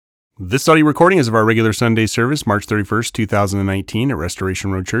This audio recording is of our regular Sunday service, March 31st, 2019, at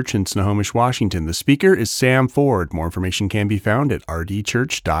Restoration Road Church in Snohomish, Washington. The speaker is Sam Ford. More information can be found at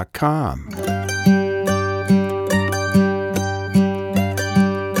rdchurch.com.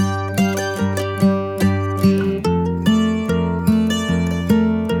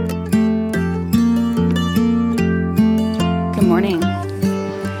 Good morning.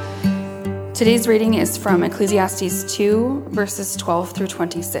 Today's reading is from Ecclesiastes 2, verses 12 through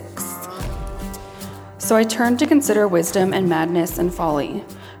 26. So I turned to consider wisdom and madness and folly.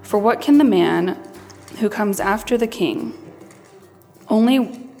 For what can the man who comes after the king? Only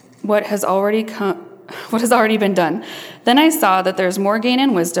what has already been done. Then I saw that there is more gain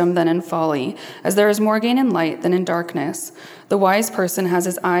in wisdom than in folly, as there is more gain in light than in darkness. The wise person has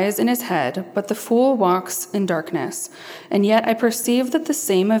his eyes in his head, but the fool walks in darkness. And yet I perceive that the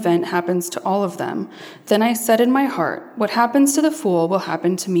same event happens to all of them. Then I said in my heart, what happens to the fool will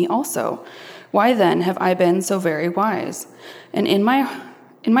happen to me also. Why then have I been so very wise? And in my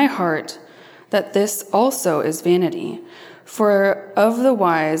heart, that this also is vanity. For of the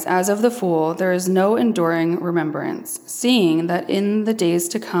wise as of the fool there is no enduring remembrance, seeing that in the days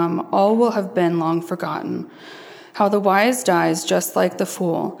to come all will have been long forgotten. How the wise dies just like the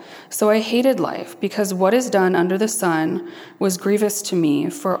fool. So I hated life, because what is done under the sun was grievous to me,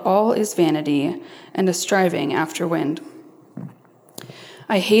 for all is vanity and a striving after wind.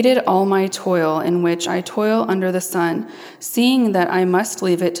 I hated all my toil in which I toil under the sun, seeing that I must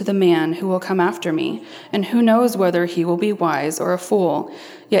leave it to the man who will come after me, and who knows whether he will be wise or a fool,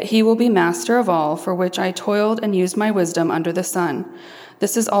 yet he will be master of all for which I toiled and used my wisdom under the sun.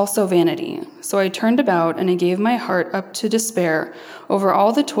 This is also vanity. So I turned about and I gave my heart up to despair over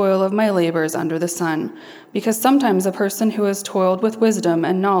all the toil of my labors under the sun, because sometimes a person who has toiled with wisdom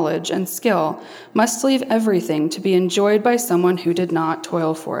and knowledge and skill must leave everything to be enjoyed by someone who did not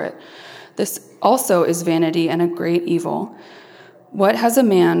toil for it. This also is vanity and a great evil. What has a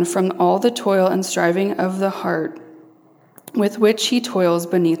man from all the toil and striving of the heart with which he toils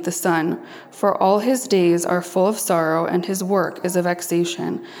beneath the sun? For all his days are full of sorrow, and his work is a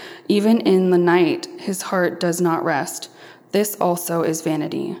vexation. Even in the night his heart does not rest. This also is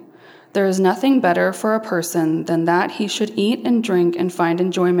vanity. There is nothing better for a person than that he should eat and drink and find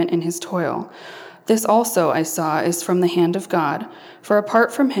enjoyment in his toil. This also, I saw, is from the hand of God. For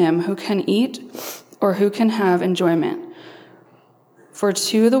apart from him, who can eat or who can have enjoyment? For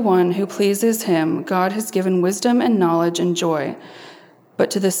to the one who pleases him, God has given wisdom and knowledge and joy. But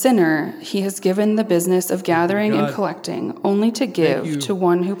to the sinner, he has given the business of gathering and collecting, only to give to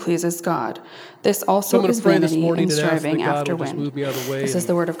one who pleases God. This also is vanity and striving after wind. This is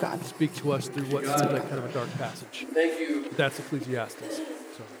the word of God. Speak to us through what seems like kind of a dark passage. Thank you. That's Ecclesiastes.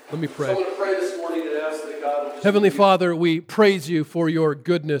 So let me pray. So I'm going to pray this morning and ask that God will Heavenly Father, we praise you for your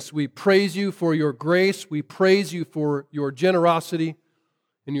goodness. We praise you for your grace. We praise you for your generosity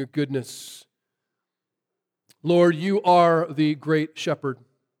and your goodness. Lord, you are the great shepherd,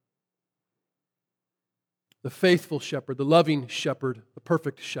 the faithful shepherd, the loving shepherd, the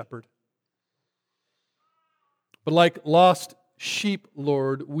perfect shepherd. But like lost sheep,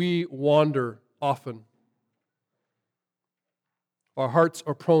 Lord, we wander often. Our hearts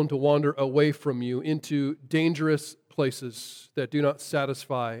are prone to wander away from you into dangerous places that do not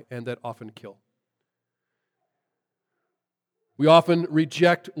satisfy and that often kill. We often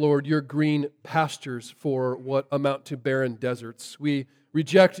reject, Lord, your green pastures for what amount to barren deserts. We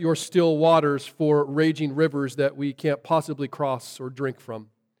reject your still waters for raging rivers that we can't possibly cross or drink from.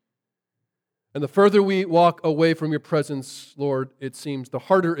 And the further we walk away from your presence, Lord, it seems the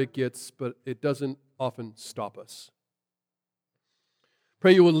harder it gets, but it doesn't often stop us.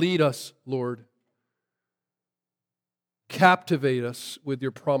 Pray you will lead us, Lord. Captivate us with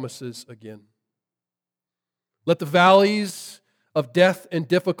your promises again. Let the valleys of death and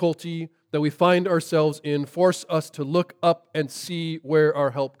difficulty that we find ourselves in force us to look up and see where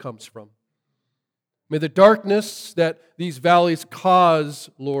our help comes from. May the darkness that these valleys cause,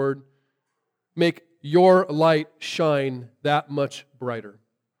 Lord, make your light shine that much brighter.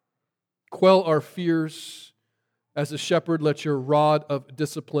 Quell our fears. As a shepherd, let your rod of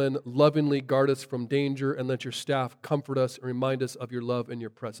discipline lovingly guard us from danger, and let your staff comfort us and remind us of your love and your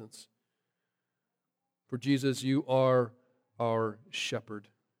presence. For Jesus, you are our shepherd,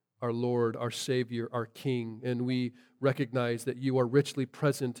 our Lord, our Savior, our King, and we recognize that you are richly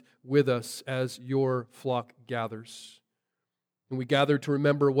present with us as your flock gathers. And we gather to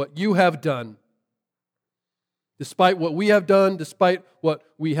remember what you have done. Despite what we have done, despite what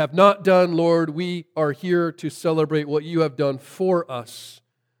we have not done, Lord, we are here to celebrate what you have done for us,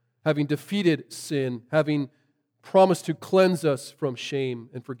 having defeated sin, having promise to cleanse us from shame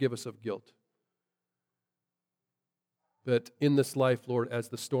and forgive us of guilt. But in this life, Lord, as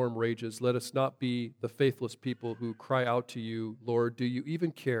the storm rages, let us not be the faithless people who cry out to you, Lord, do you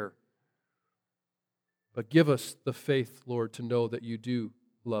even care? But give us the faith, Lord, to know that you do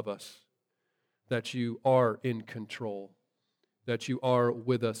love us, that you are in control, that you are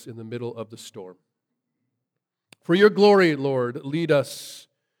with us in the middle of the storm. For your glory, Lord, lead us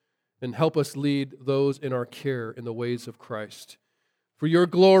and help us lead those in our care in the ways of Christ. For your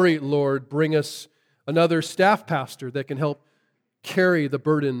glory, Lord, bring us another staff pastor that can help carry the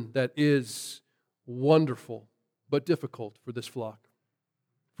burden that is wonderful but difficult for this flock.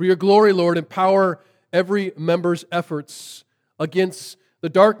 For your glory, Lord, empower every member's efforts against the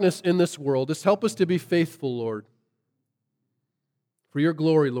darkness in this world. Just help us to be faithful, Lord. For your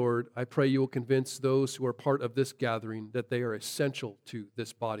glory, Lord, I pray you will convince those who are part of this gathering that they are essential to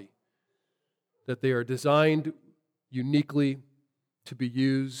this body, that they are designed uniquely to be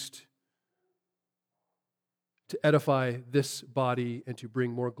used to edify this body and to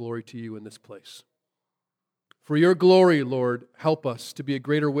bring more glory to you in this place. For your glory, Lord, help us to be a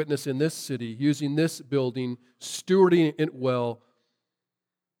greater witness in this city, using this building, stewarding it well.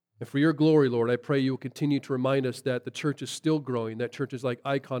 And for your glory, Lord, I pray you will continue to remind us that the church is still growing, that churches like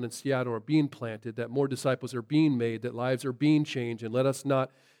Icon and Seattle are being planted, that more disciples are being made, that lives are being changed, and let us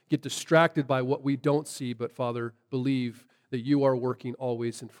not get distracted by what we don't see, but, Father, believe that you are working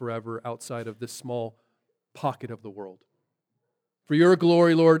always and forever outside of this small pocket of the world. For your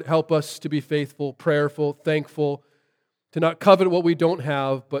glory, Lord, help us to be faithful, prayerful, thankful, to not covet what we don't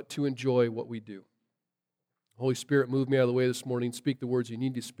have, but to enjoy what we do. Holy Spirit, move me out of the way this morning. Speak the words you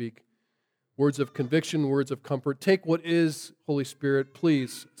need to speak. Words of conviction, words of comfort. Take what is, Holy Spirit,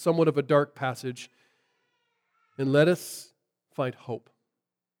 please, somewhat of a dark passage, and let us find hope.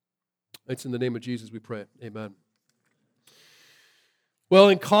 It's in the name of Jesus we pray. Amen. Well,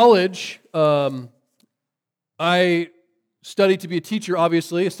 in college, I studied to be a teacher,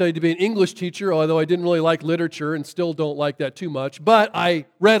 obviously. I studied to be an English teacher, although I didn't really like literature and still don't like that too much. But I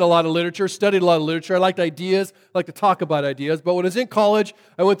read a lot of literature, studied a lot of literature. I liked ideas. I like to talk about ideas. But when I was in college,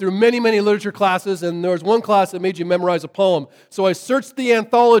 I went through many, many literature classes, and there was one class that made you memorize a poem. So I searched the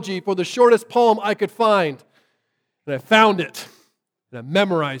anthology for the shortest poem I could find, and I found it, and I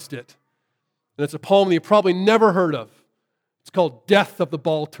memorized it. And it's a poem that you probably never heard of. It's called Death of the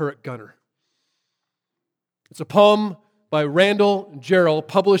Ball Turret Gunner. It's a poem by Randall Jarrell,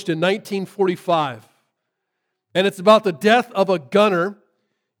 published in 1945. And it's about the death of a gunner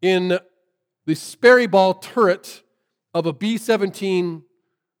in the Sperry ball turret of a B-17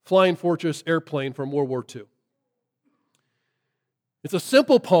 Flying Fortress airplane from World War II. It's a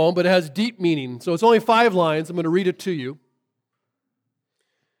simple poem, but it has deep meaning. So it's only 5 lines. I'm going to read it to you.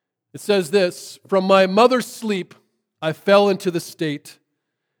 It says this: "From my mother's sleep, I fell into the state,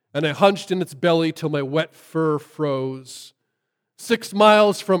 and I hunched in its belly till my wet fur froze. 6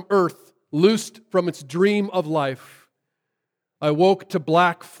 miles from earth, loosed from its dream of life, I woke to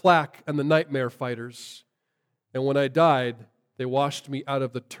black flak and the nightmare fighters. And when I died, they washed me out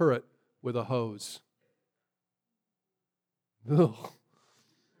of the turret with a hose." Ugh.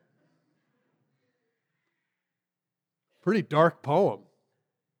 Pretty dark poem.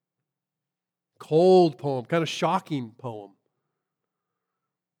 Cold poem, kind of shocking poem.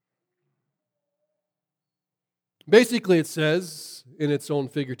 Basically, it says, in its own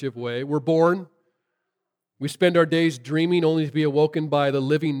figurative way, we're born, we spend our days dreaming only to be awoken by the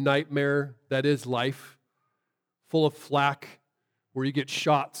living nightmare that is life, full of flak, where you get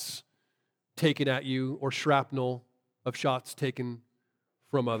shots taken at you or shrapnel of shots taken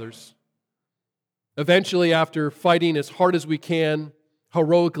from others. Eventually, after fighting as hard as we can,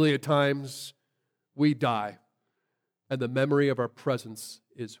 heroically at times, we die, and the memory of our presence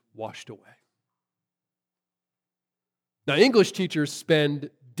is washed away. Now, English teachers spend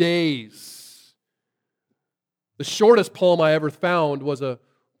days. The shortest poem I ever found was a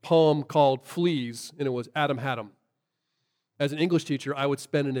poem called Fleas, and it was Adam Hadam. As an English teacher, I would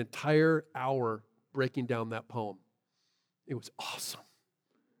spend an entire hour breaking down that poem. It was awesome.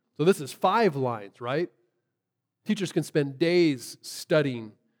 So this is 5 lines, right? Teachers can spend days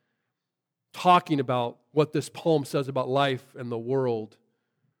studying, talking about what this poem says about life and the world.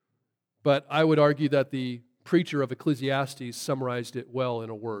 But I would argue that the preacher of Ecclesiastes summarized it well in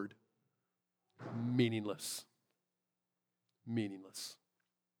a word: meaningless. Meaningless.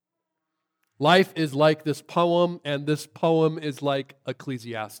 Life is like this poem, and this poem is like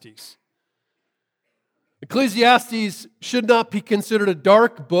Ecclesiastes. Ecclesiastes should not be considered a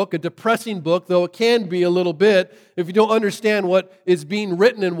dark book, a depressing book, though it can be a little bit if you don't understand what is being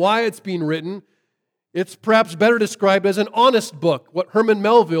written and why it's being written. It's perhaps better described as an honest book, what Herman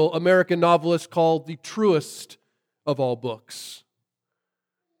Melville, American novelist, called the truest of all books.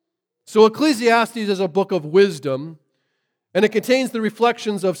 So Ecclesiastes is a book of wisdom, and it contains the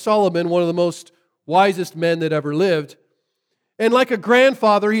reflections of Solomon, one of the most wisest men that ever lived. And like a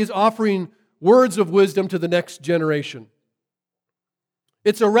grandfather, he is offering words of wisdom to the next generation.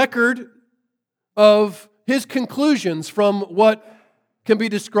 It's a record of his conclusions from what can be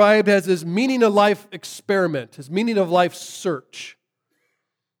described as his meaning of life experiment, his meaning of life search.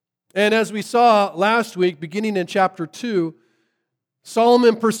 And as we saw last week, beginning in chapter 2,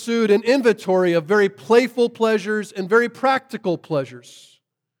 Solomon pursued an inventory of very playful pleasures and very practical pleasures.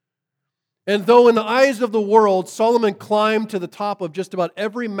 And though in the eyes of the world, Solomon climbed to the top of just about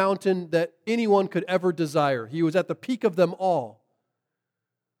every mountain that anyone could ever desire, he was at the peak of them all.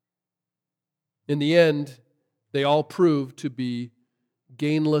 In the end, they all proved to be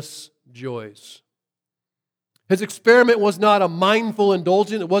gainless joys. His experiment was not a mindful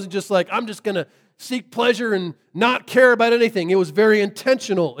indulgence. It wasn't just like, I'm just going to seek pleasure and not care about anything. It was very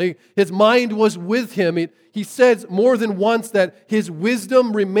intentional. His mind was with him. He says more than once that his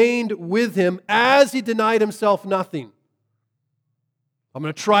wisdom remained with him as he denied himself nothing. I'm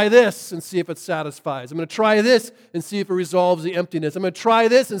going to try this and see if it satisfies. I'm going to try this and see if it resolves the emptiness. I'm going to try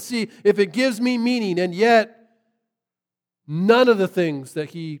this and see if it gives me meaning. And yet, none of the things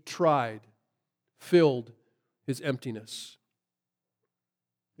that he tried filled his emptiness.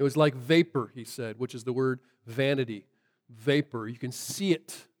 It was like vapor, he said, which is the word vanity. Vapor. You can see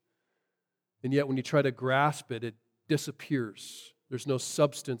it. And yet when you try to grasp it, it disappears. There's no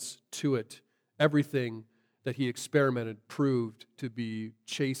substance to it. Everything that he experimented proved to be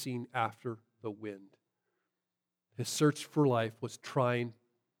chasing after the wind. His search for life was trying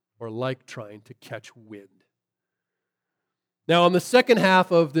to catch wind. Now, in the second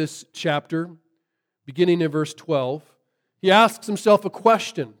half of this chapter, beginning in verse 12, he asks himself a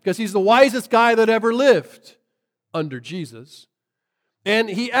question, because he's the wisest guy that ever lived under Jesus. And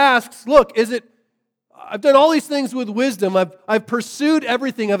he asks, look, I've done all these things with wisdom. I've pursued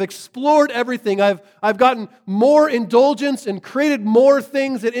everything. I've explored everything. I've gotten more indulgence and created more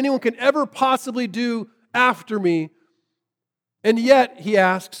things that anyone can ever possibly do after me. And yet, he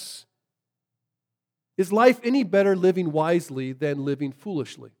asks, is life any better living wisely than living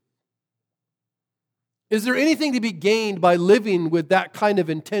foolishly? Is there anything to be gained by living with that kind of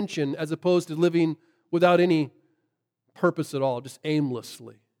intention as opposed to living without any purpose at all, just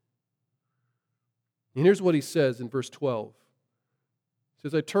aimlessly? And here's what he says in verse 12. He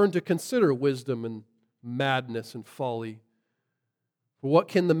says, I turn to consider wisdom and madness and folly. For what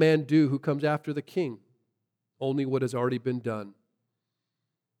can the man do who comes after the king? Only what has already been done.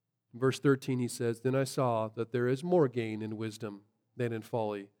 In verse 13 he says, Then I saw that there is more gain in wisdom than in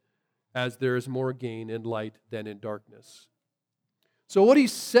folly, as there is more gain in light than in darkness. So what he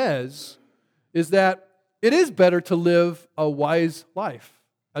says is that it is better to live a wise life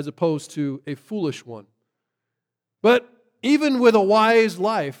as opposed to a foolish one. But even with a wise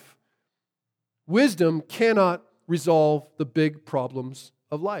life, wisdom cannot resolve the big problems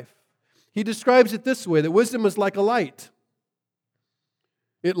of life. He describes it this way, that wisdom is like a light.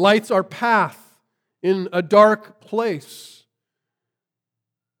 It lights our path in a dark place.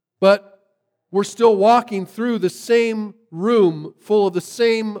 But we're still walking through the same room full of the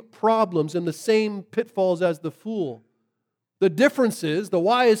same problems and the same pitfalls as the fool. The difference is the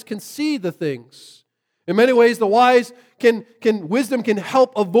wise can see the things. In many ways, the wise wisdom can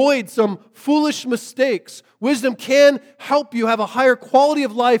help avoid some foolish mistakes. Wisdom can help you have a higher quality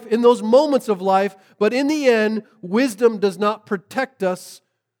of life in those moments of life, but in the end, wisdom does not protect us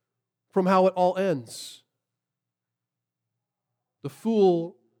from how it all ends. The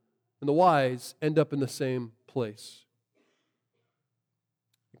fool and the wise end up in the same place.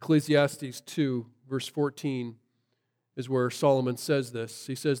 Ecclesiastes 2, verse 14, is where Solomon says this.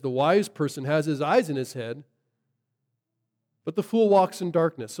 He says, the wise person has his eyes in his head, but the fool walks in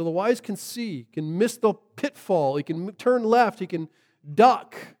darkness. So the wise can see, can miss the pitfall, he can turn left, he can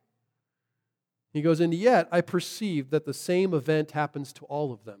duck. He goes, and yet I perceive that the same event happens to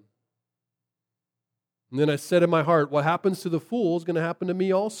all of them. And then I said in my heart, what happens to the fool is going to happen to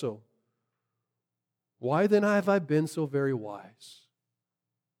me also. Why then have I been so very wise?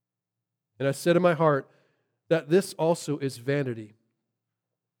 And I said in my heart that this also is vanity.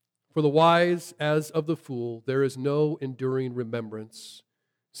 For the wise as of the fool, there is no enduring remembrance,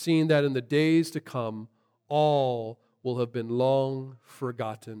 seeing that in the days to come, all will have been long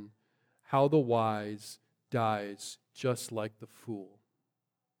forgotten. How the wise dies just like the fool.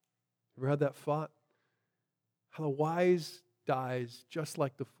 Ever had that thought? How the wise dies just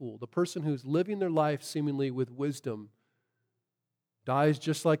like the fool. The person who's living their life seemingly with wisdom dies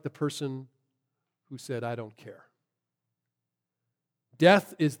just like the person who said, I don't care.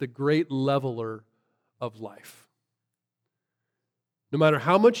 Death is the great leveler of life. No matter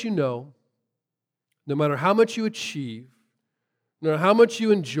how much you know, no matter how much you achieve, no matter how much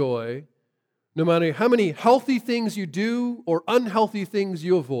you enjoy, no matter how many healthy things you do or unhealthy things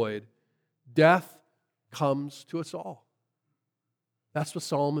you avoid, death comes to us all. That's what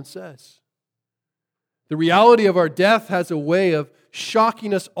Solomon says. The reality of our death has a way of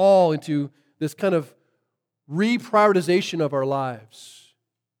shocking us all into this kind of reprioritization of our lives.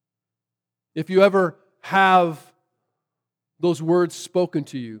 If you ever have those words spoken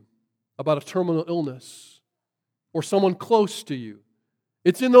to you about a terminal illness or someone close to you,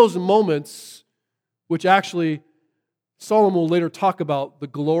 it's in those moments which actually Solomon will later talk about the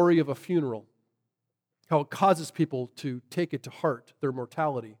glory of a funeral, how it causes people to take it to heart, their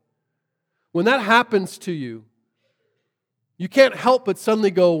mortality. When that happens to you, you can't help but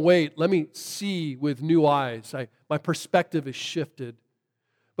suddenly go, wait, let me see with new eyes. My perspective is shifted.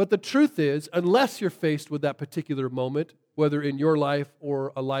 But the truth is, unless you're faced with that particular moment, whether in your life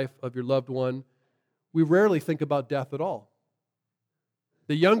or a life of your loved one, we rarely think about death at all.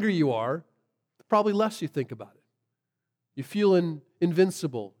 The younger you are, the probably less you think about it. You feel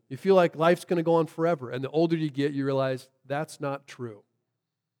invincible. You feel like life's going to go on forever. And the older you get, you realize that's not true.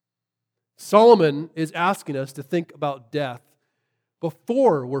 Solomon is asking us to think about death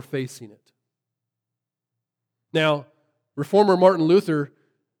before we're facing it. Now, Reformer Martin Luther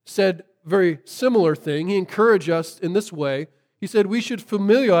said a very similar thing. He encouraged us in this way. He said we should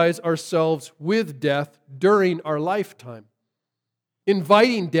familiarize ourselves with death during our lifetime,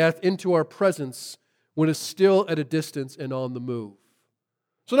 inviting death into our presence when it's still at a distance and on the move.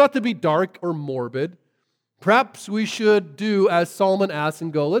 So not to be dark or morbid, perhaps we should do as Solomon asks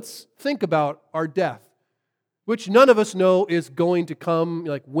and go, let's think about our death, which none of us know is going to come,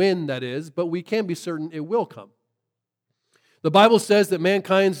 like when that is, but we can be certain it will come. The Bible says that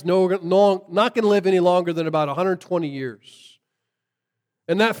mankind's not going to live any longer than about 120 years.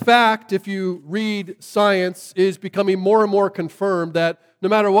 And that fact, if you read science, is becoming more and more confirmed that no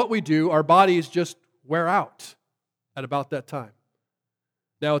matter what we do, our bodies just wear out at about that time.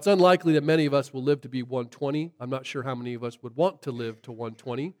 Now, it's unlikely that many of us will live to be 120. I'm not sure how many of us would want to live to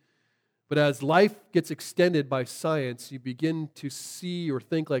 120. But as life gets extended by science, you begin to see or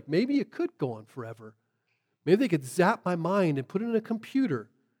think like maybe it could go on forever. Maybe they could zap my mind and put it in a computer.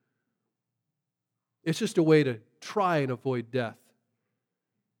 It's just a way to try and avoid death.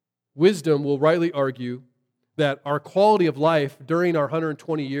 Wisdom will rightly argue that our quality of life during our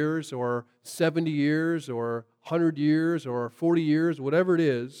 120 years or 70 years or 100 years or 40 years, whatever it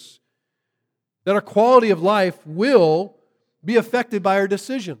is, that our quality of life will be affected by our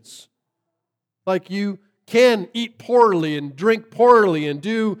decisions. Like you can eat poorly and drink poorly and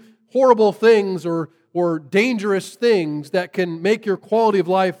do horrible things or dangerous things that can make your quality of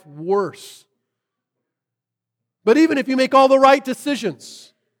life worse. But even if you make all the right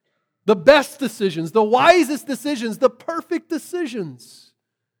decisions, the best decisions, the wisest decisions, the perfect decisions,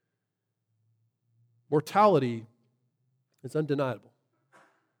 mortality is undeniable.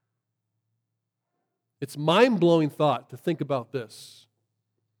 It's mind-blowing thought to think about this,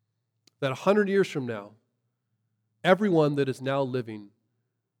 that 100 years from now, everyone that is now living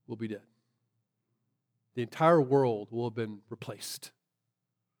will be dead. The entire world will have been replaced.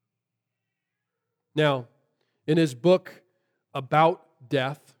 Now, in his book about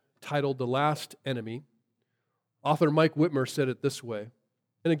death, titled The Last Enemy, author Mike Whitmer said it this way.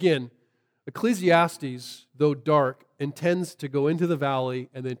 And again, Ecclesiastes, though dark, intends to go into the valley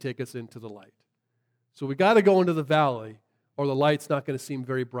and then take us into the light. So we got to go into the valley, or the light's not going to seem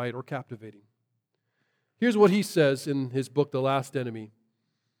very bright or captivating. Here's what he says in his book, The Last Enemy.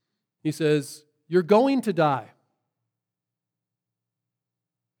 He says, you're going to die.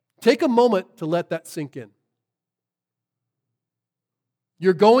 Take a moment to let that sink in.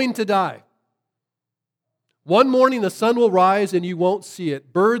 You're going to die. One morning the sun will rise and you won't see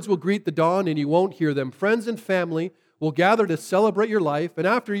it. Birds will greet the dawn and you won't hear them. Friends and family will gather to celebrate your life, and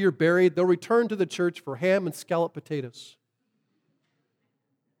after you're buried, they'll return to the church for ham and scalloped potatoes.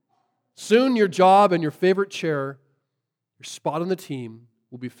 Soon your job and your favorite chair, your spot on the team,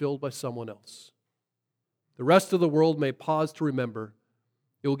 will be filled by someone else. The rest of the world may pause to remember.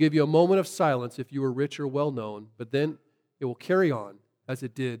 It will give you a moment of silence if you were rich or well-known, but then it will carry on as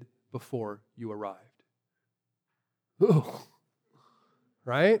it did before you arrived. Ooh.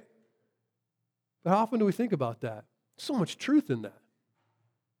 Right? But how often do we think about that? So much truth in that.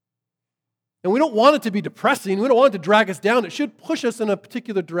 And we don't want it to be depressing. We don't want it to drag us down. It should push us in a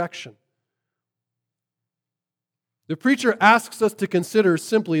particular direction. The preacher asks us to consider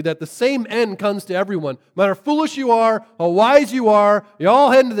simply that the same end comes to everyone. No matter how foolish you are, how wise you are, you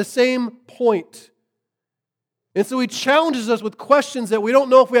all head to the same point. And so he challenges us with questions that we don't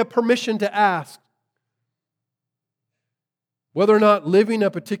know if we have permission to ask. Whether or not living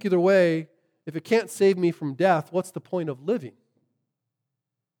a particular way, if it can't save me from death, what's the point of living?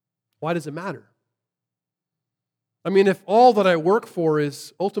 Why does it matter? I mean, if all that I work for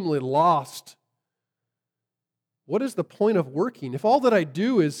is ultimately lost, what is the point of working? If all that I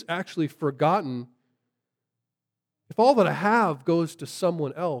do is actually forgotten, if all that I have goes to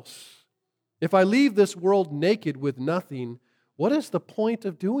someone else, if I leave this world naked with nothing, what is the point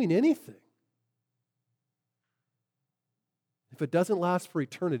of doing anything? If it doesn't last for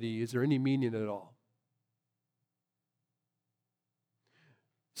eternity, is there any meaning at all?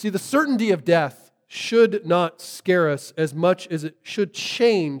 See, the certainty of death should not scare us as much as it should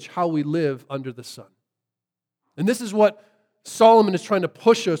change how we live under the sun. And this is what Solomon is trying to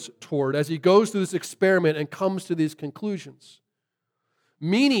push us toward as he goes through this experiment and comes to these conclusions.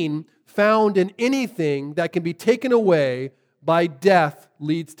 Meaning found in anything that can be taken away by death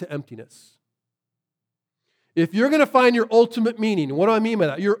leads to emptiness. If you're going to find your ultimate meaning, what do I mean by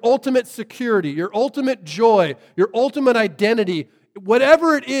that? Your ultimate security, your ultimate joy, your ultimate identity,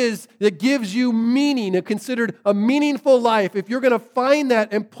 whatever it is that gives you meaning and considered a meaningful life, if you're going to find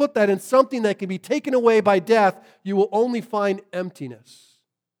that and put that in something that can be taken away by death, you will only find emptiness.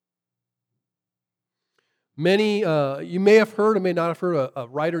 Many, you may have heard or may not have heard a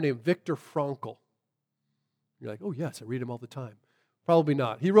writer named Viktor Frankl. You're like, oh yes, I read him all the time. Probably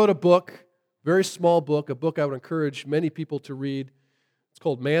not. He wrote a book, very small book, a book I would encourage many people to read. It's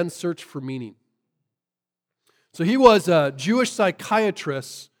called Man's Search for Meaning. So he was a Jewish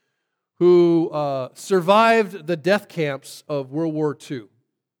psychiatrist who survived the death camps of World War II.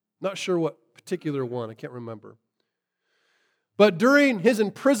 Not sure what particular one, I can't remember. But during his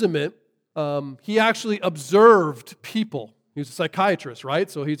imprisonment, he actually observed people. He was a psychiatrist,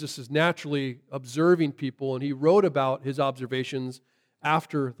 right? So he just is naturally observing people, and he wrote about his observations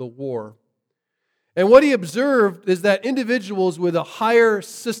after the war. And what he observed is that individuals with a higher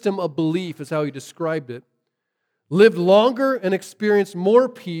system of belief, is how he described it, lived longer and experienced more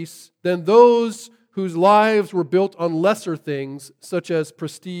peace than those whose lives were built on lesser things such as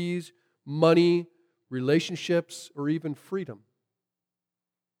prestige, money, relationships, or even freedom.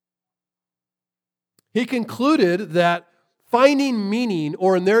 He concluded that finding meaning,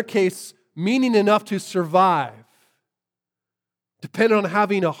 or in their case, meaning enough to survive, depended on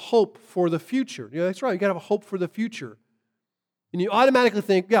having a hope for the future. Yeah, that's right, you got to have a hope for the future. And you automatically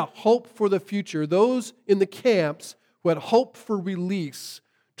think, yeah, hope for the future. Those in the camps who had hope for release,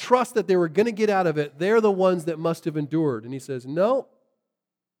 trust that they were going to get out of it, they're the ones that must have endured. And he says, no.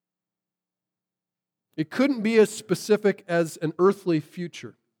 It couldn't be as specific as an earthly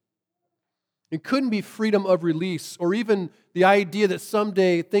future. It couldn't be freedom of release or even the idea that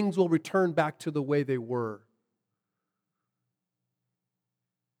someday things will return back to the way they were.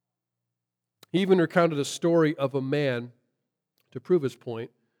 He even recounted a story of a man, to prove his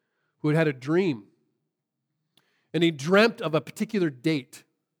point, who had a dream. And he dreamt of a particular date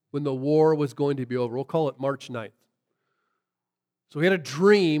when the war was going to be over. We'll call it March 9th. So he had a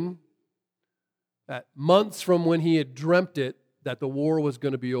dream that months from when he had dreamt it, that the war was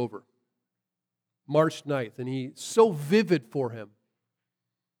going to be over. March 9th. And he, so vivid for him.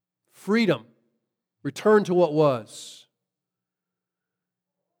 Freedom. Return to what was.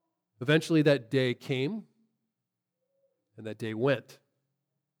 Eventually that day came. And that day went.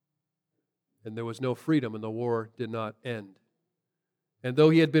 And there was no freedom, and the war did not end. And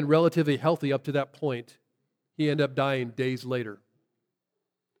though he had been relatively healthy up to that point, he ended up dying days later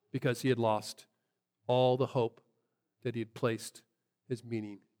because he had lost all the hope that he had placed his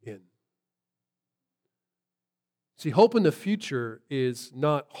meaning in. See, hope in the future is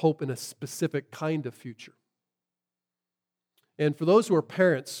not hope in a specific kind of future. And for those who are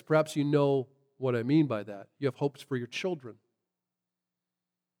parents, perhaps you know what I mean by that. You have hopes for your children.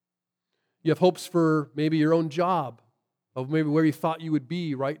 You have hopes for maybe your own job, of maybe where you thought you would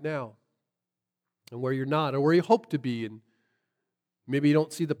be right now, and where you're not, or where you hope to be, and maybe you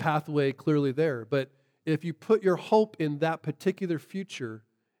don't see the pathway clearly there. But if you put your hope in that particular future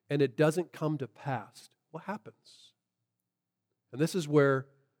and it doesn't come to pass, what happens? And this is where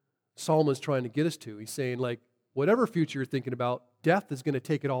Solomon's trying to get us to. He's saying, like, whatever future you're thinking about, death is going to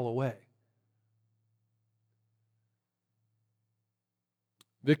take it all away.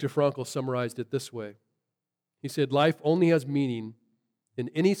 Viktor Frankl summarized it this way. He said, life only has meaning in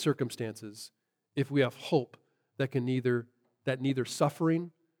any circumstances if we have hope that neither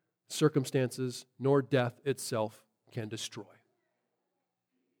suffering, circumstances, nor death itself can destroy.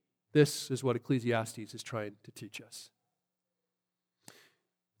 This is what Ecclesiastes is trying to teach us.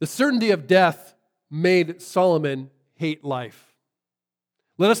 The certainty of death made Solomon hate life.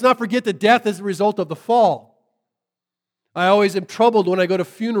 Let us not forget that death is a result of the fall. I always am troubled when I go to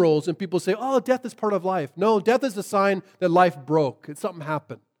funerals and people say, oh, death is part of life. No, death is a sign that life broke, that something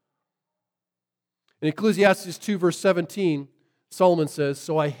happened. In Ecclesiastes 2, verse 17, Solomon says,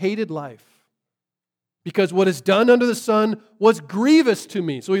 so I hated life, because what is done under the sun was grievous to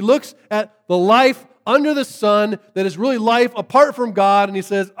me. So he looks at the life under the sun that is really life apart from God, and he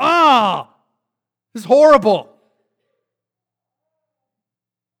says, this is horrible.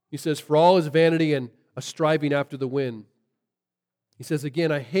 He says, for all is vanity and a striving after the wind. He says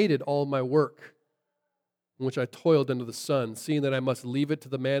again, I hated all my work in which I toiled under the sun, seeing that I must leave it to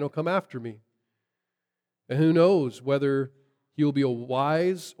the man who will come after me. And who knows whether he will be a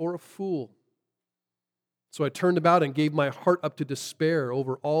wise or a fool. So I turned about and gave my heart up to despair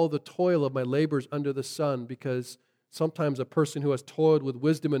over all the toil of my labors under the sun, because sometimes a person who has toiled with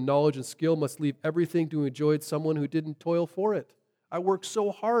wisdom and knowledge and skill must leave everything to enjoy someone who didn't toil for it. I worked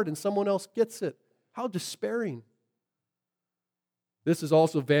so hard and someone else gets it. How despairing. This is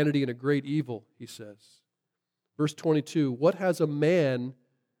also vanity and a great evil, he says. Verse 22, what has a man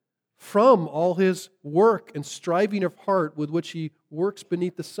from all his work and striving of heart with which he works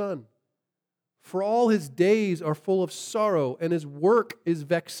beneath the sun? For all his days are full of sorrow, and his work is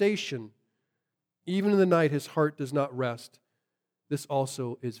vexation. Even in the night his heart does not rest. This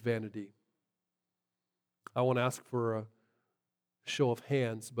also is vanity. I won't ask for a show of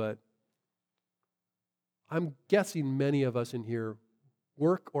hands, but I'm guessing many of us in here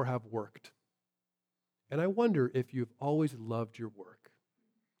work or have worked. And I wonder if you've always loved your work.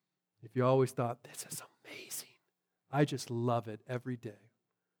 If you always thought, this is amazing. I just love it every day.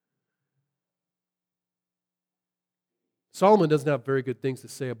 Solomon doesn't have very good things to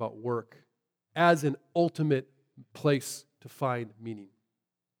say about work as an ultimate place to find meaning.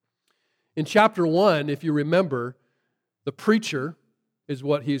 In chapter 1, if you remember, the preacher is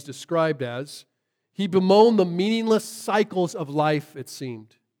what he's described as. He bemoaned the meaningless cycles of life, it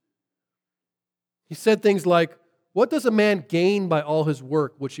seemed. He said things like, what does a man gain by all his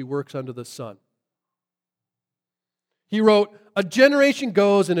work which he works under the sun? He wrote, a generation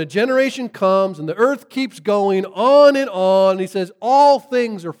goes and a generation comes and the earth keeps going on and on. And he says, all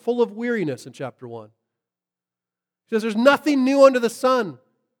things are full of weariness in chapter 1. He says, there's nothing new under the sun.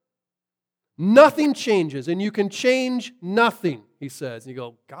 Nothing changes, and you can change nothing, he says. And you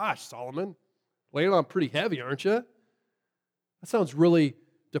go, gosh, Solomon, laying on pretty heavy, aren't you? That sounds really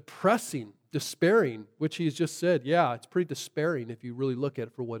depressing, despairing, which he's just said, yeah, it's pretty despairing if you really look at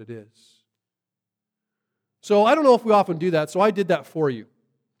it for what it is. So I don't know if we often do that, so I did that for you,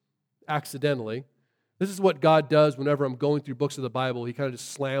 accidentally. This is what God does whenever I'm going through books of the Bible. He kind of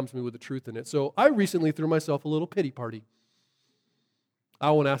just slams me with the truth in it. So I recently threw myself a little pity party. I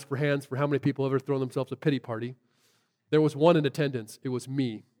won't ask for hands for how many people have ever thrown themselves a pity party. There was one in attendance. It was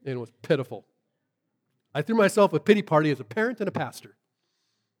me, and it was pitiful. I threw myself a pity party as a parent and a pastor.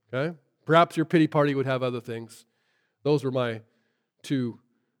 Okay? Perhaps your pity party would have other things. Those were my two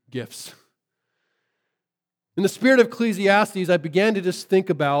gifts. In the spirit of Ecclesiastes, I began to just think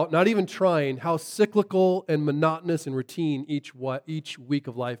about, not even trying, how cyclical and monotonous and routine each week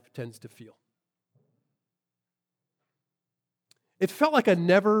of life tends to feel. It felt like I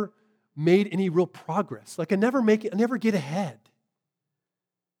never made any real progress. Like I never get ahead.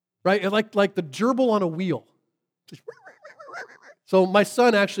 Right? Like the gerbil on a wheel. So my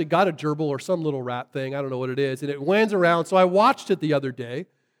son actually got a gerbil or some little rat thing, I don't know what it is, and it winds around. So I watched it the other day.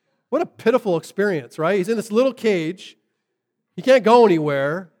 What a pitiful experience, right? He's in this little cage. He can't go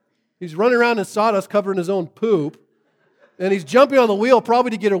anywhere. He's running around in sawdust covering his own poop. And he's jumping on the wheel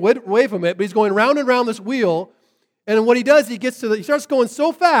probably to get away from it, but he's going round and round this wheel. And what he does, he starts going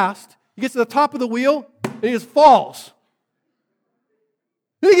so fast, he gets to the top of the wheel, and he just falls.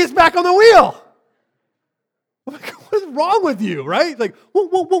 Then he gets back on the wheel. I'm like, what is wrong with you, right? Like, whoa,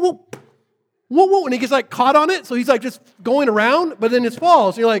 whoa, whoa, whoa. Whoa, whoa. And he gets like caught on it, so he's like just going around, but then it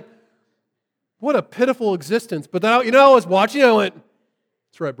falls. And you're like, what a pitiful existence. But then, I was watching, and I went,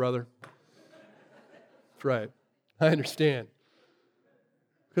 that's right, brother. That's right. I understand.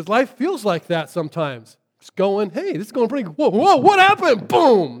 Because life feels like that sometimes. It's going, hey, this is going pretty good. Whoa, whoa, what happened?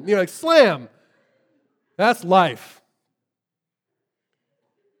 Boom. You're like, slam. That's life.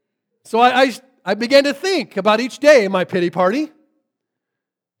 So I began to think about each day in my pity party.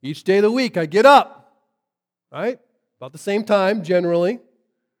 Each day of the week, I get up, right? about the same time, generally.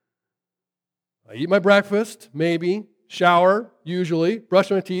 I eat my breakfast, maybe, shower, usually,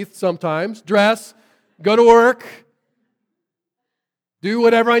 brush my teeth sometimes, dress, go to work, do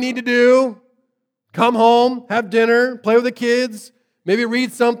whatever I need to do, come home, have dinner, play with the kids, maybe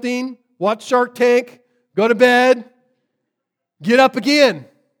read something, watch Shark Tank, go to bed, get up again.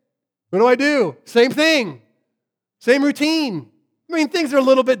 What do? Same thing. Same routine. I mean, things are a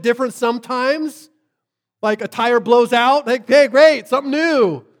little bit different sometimes. Like a tire blows out, like, hey, great, something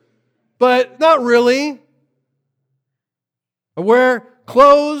new. But not really. I wear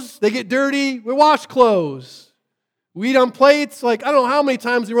clothes, they get dirty, we wash clothes. We eat on plates, like, I don't know how many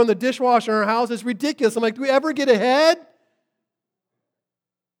times we run the dishwasher in our house. It's ridiculous. I'm like, do we ever get ahead?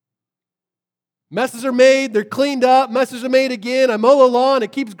 Messes are made, they're cleaned up, messes are made again. I mow the lawn,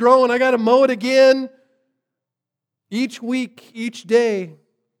 it keeps growing, I got to mow it again. Each week, each day.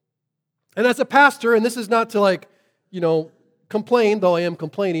 And as a pastor, and this is not to complain, though I am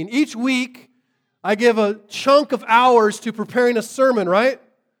complaining, each week I give a chunk of hours to preparing a sermon, right?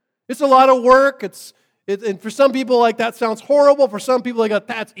 It's a lot of work. And for some people, like, that sounds horrible. For some people, like,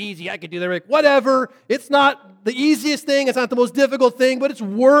 that's easy, I could do that. Like, whatever. It's not the easiest thing. It's not the most difficult thing, but it's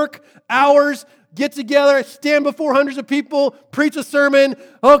work, hours, get together, stand before hundreds of people, preach a sermon.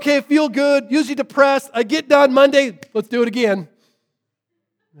 Okay, feel good, usually depressed. I get done Monday, let's do it again.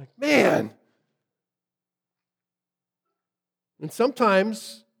 Like, man. And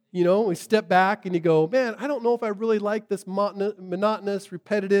sometimes, we step back and you go, man, I don't know if I really like this monotonous,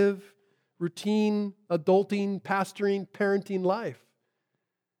 repetitive, routine, adulting, pastoring, parenting life.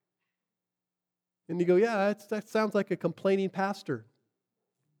 And you go, yeah, that sounds like a complaining pastor.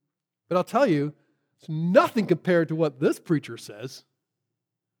 But I'll tell you, it's nothing compared to what this preacher says.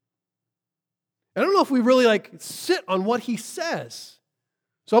 I don't know if we really sit on what he says.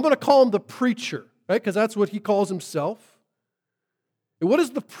 So I'm going to call him the preacher, right? Because that's what he calls himself. And what does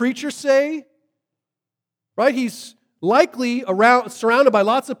the preacher say? Right? He's likely surrounded by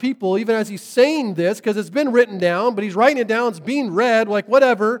lots of people, even as he's saying this, because it's been written down, but he's writing it down, it's being read, like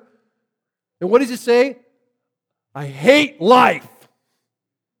whatever. And what does he say? I hate life,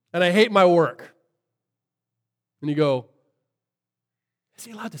 and I hate my work. And you go, is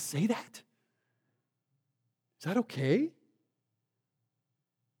he allowed to say that? Is that okay?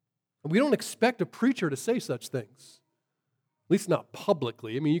 We don't expect a preacher to say such things. At least not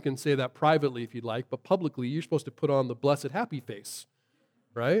publicly. I mean, you can say that privately if you'd like, but publicly you're supposed to put on the blessed happy face,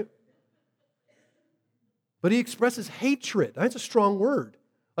 right? But he expresses hatred. That's a strong word.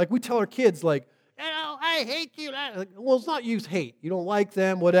 Like we tell our kids, I hate you. Well, it's not use hate. You don't like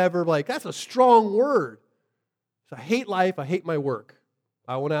them, whatever. That's a strong word. So I hate life. I hate my work.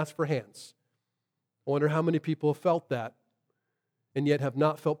 I won't ask for hands. I wonder how many people have felt that and yet have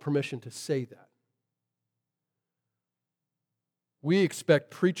not felt permission to say that. We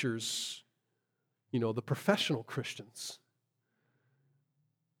expect preachers, the professional Christians,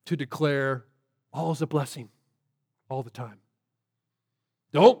 to declare all is a blessing all the time.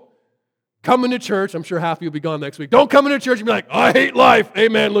 Don't come into church. I'm sure half of you will be gone next week. Don't come into church and be like, I hate life.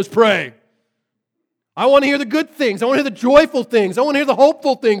 Amen. Let's pray. I want to hear the good things. I want to hear the joyful things. I want to hear the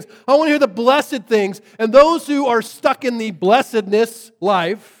hopeful things. I want to hear the blessed things. And those who are stuck in the blessedness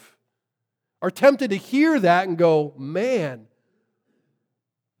life are tempted to hear that and go, man,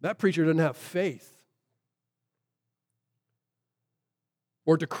 that preacher doesn't have faith.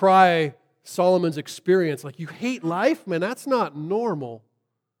 Or to cry Solomon's experience, like, you hate life? Man, that's not normal.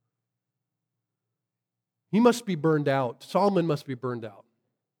 He must be burned out. Solomon must be burned out.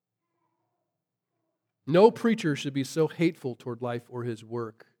 No preacher should be so hateful toward life or his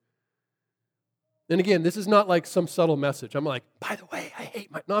work. And again, this is not like some subtle message. I'm like, by the way, I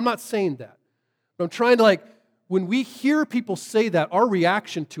hate my... No, I'm not saying that. But I'm trying to when we hear people say that, our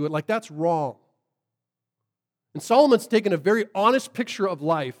reaction to it, that's wrong. And Solomon's taken a very honest picture of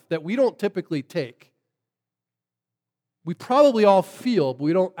life that we don't typically take. We probably all feel, but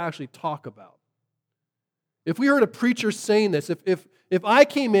we don't actually talk about. If we heard a preacher saying this, if I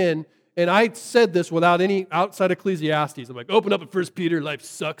came in and I said this without any outside Ecclesiastes, I'm like, open up at 1 Peter, life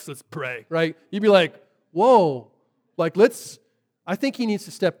sucks, let's pray, right? You'd be like, whoa, I think he needs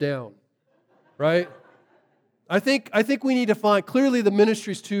to step down, right? I think we need to find, clearly the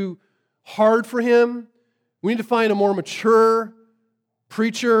ministry's too hard for him. We need to find a more mature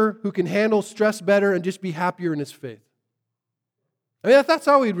preacher who can handle stress better and just be happier in his faith. I mean, that's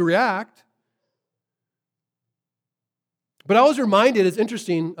how we'd react. But I was reminded, it's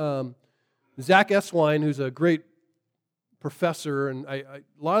interesting, Zach Eswine, who's a great professor, and a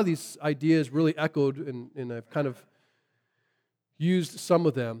lot of these ideas really echoed, and I've kind of used some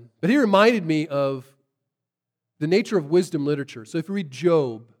of them. But he reminded me of the nature of wisdom literature. So if you read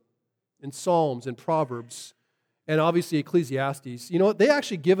Job and Psalms and Proverbs, and obviously Ecclesiastes, you know what? They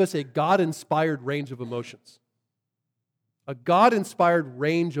actually give us a God-inspired range of emotions. A God-inspired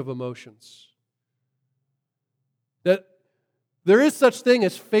range of emotions. That there is such thing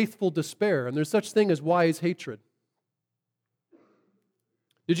as faithful despair, and there's such thing as wise hatred.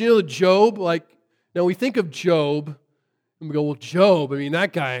 Did you know that Job, now we think of Job, and we go, well, Job, I mean,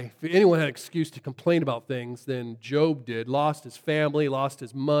 that guy, if anyone had an excuse to complain about things, then Job did. Lost his family, lost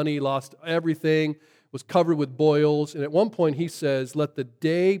his money, lost everything, was covered with boils. And at one point he says, let the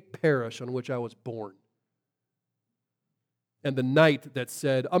day perish on which I was born. And the night that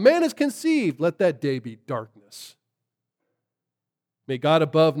said, a man is conceived, let that day be darkness. May God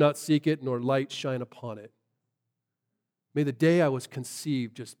above not seek it, nor light shine upon it. May the day I was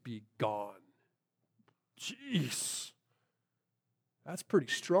conceived just be gone. Jeez. That's pretty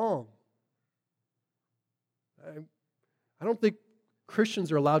strong. I don't think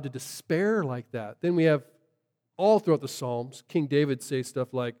Christians are allowed to despair like that. Then we have, all throughout the Psalms, King David says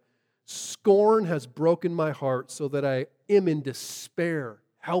stuff like, scorn has broken my heart so that I am in despair,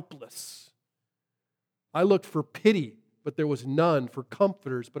 helpless. I looked for pity, but there was none, for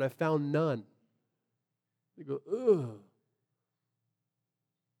comforters, but I found none. You go, ugh.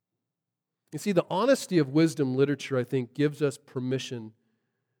 You see, the honesty of wisdom literature, I think, gives us permission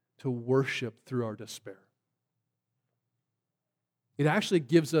to worship through our despair. It actually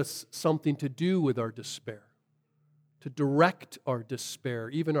gives us something to do with our despair, to direct our despair,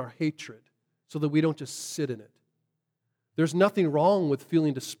 even our hatred, so that we don't just sit in it. There's nothing wrong with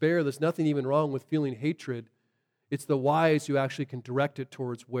feeling despair. There's nothing even wrong with feeling hatred. It's the wise who actually can direct it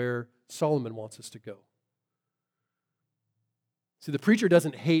towards where Solomon wants us to go. See, the preacher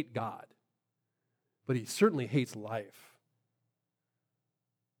doesn't hate God, but he certainly hates life.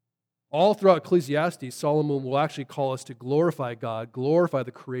 All throughout Ecclesiastes, Solomon will actually call us to glorify God, glorify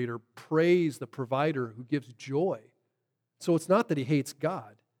the Creator, praise the Provider who gives joy. So it's not that he hates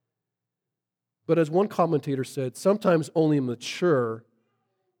God. But as one commentator said, sometimes only the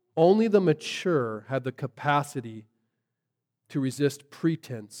mature have the capacity to resist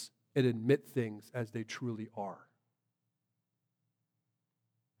pretense and admit things as they truly are.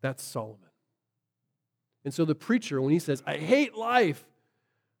 That's Solomon. And so the preacher, when he says, I hate life,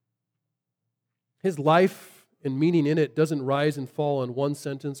 his life and meaning in it doesn't rise and fall in one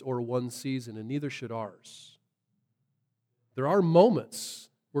sentence or one season, and neither should ours. There are moments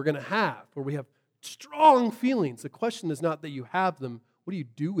we're going to have where we have strong feelings. The question is not that you have them, what do you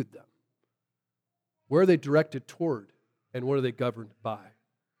do with them? Where are they directed toward, and what are they governed by?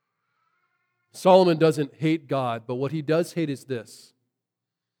 Solomon doesn't hate God, but what he does hate is this: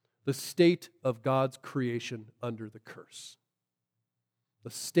 the state of God's creation under the curse. The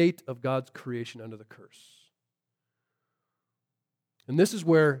state of God's creation under the curse. And this is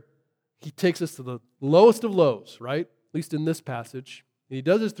where he takes us to the lowest of lows, right? At least in this passage. And he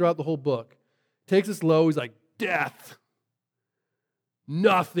does this throughout the whole book. Takes us low, he's like, death.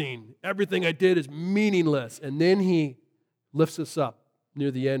 Nothing. Everything I did is meaningless. And then he lifts us up near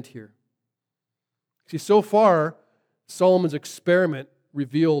the end here. See, so far, Solomon's experiment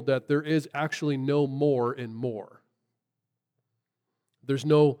revealed that there is actually no more in more. There's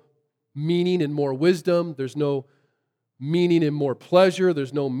no meaning in more wisdom. There's no meaning in more pleasure.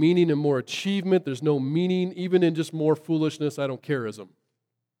 There's no meaning in more achievement. There's no meaning even in just more foolishness, I don't careism.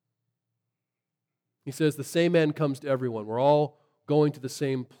 He says the same end comes to everyone. We're all going to the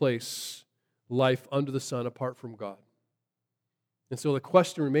same place, life under the sun apart from God. And so the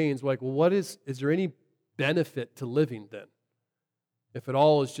question remains, like, well, is there any benefit to living then? If it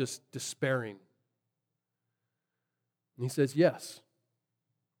all is just despairing. And he says, yes.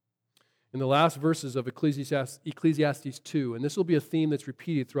 In the last verses of Ecclesiastes 2, and this will be a theme that's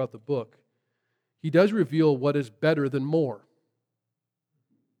repeated throughout the book, he does reveal what is better than more.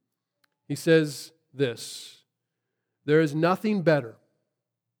 He says this: there is nothing better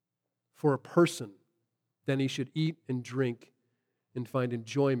for a person than he should eat and drink and find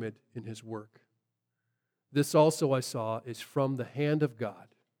enjoyment in his work. This also I saw is from the hand of God.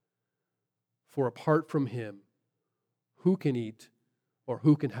 For apart from him, who can eat or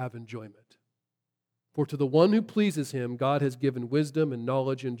who can have enjoyment? For to the one who pleases him, God has given wisdom and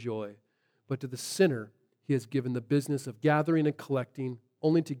knowledge and joy. But to the sinner, he has given the business of gathering and collecting,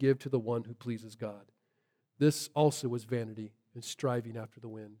 only to give to the one who pleases God. This also is vanity and striving after the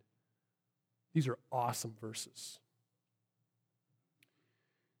wind. These are awesome verses.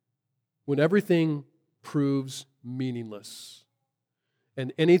 When everything proves meaningless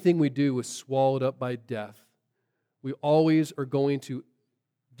and anything we do is swallowed up by death, we always are going to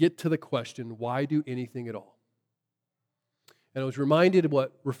get to the question, why do anything at all? And I was reminded of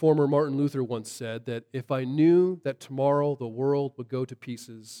what reformer Martin Luther once said, that if I knew that tomorrow the world would go to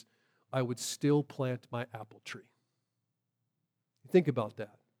pieces, I would still plant my apple tree. Think about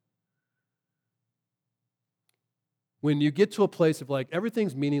that. When you get to a place of like,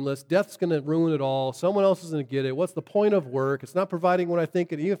 everything's meaningless, death's going to ruin it all, someone else is going to get it, what's the point of work? It's not providing what I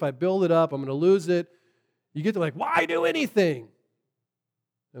think, and even if I build it up, I'm going to lose it. You get to like, why do anything?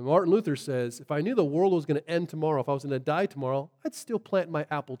 And Martin Luther says, if I knew the world was going to end tomorrow, if I was going to die tomorrow, I'd still plant my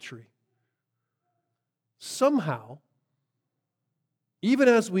apple tree. Somehow, even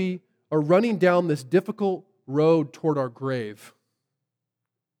as we are running down this difficult road toward our grave,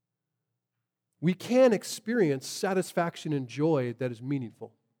 we can experience satisfaction and joy that is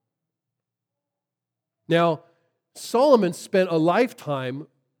meaningful. Now, Solomon spent a lifetime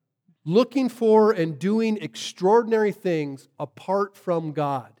looking for and doing extraordinary things apart from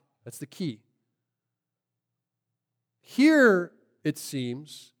God. That's the key. Here, it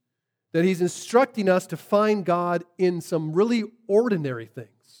seems that he's instructing us to find God in some really ordinary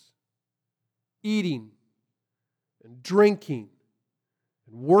things. Eating and drinking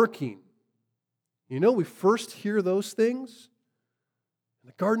and working. You know, we first hear those things in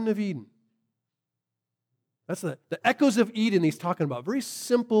the Garden of Eden. That's the echoes of Eden he's talking about. Very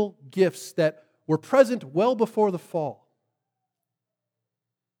simple gifts that were present well before the fall.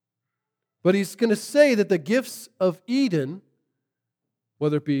 But he's going to say that the gifts of Eden,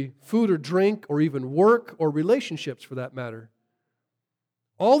 whether it be food or drink or even work or relationships for that matter,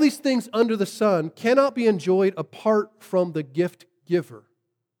 all these things under the sun cannot be enjoyed apart from the gift giver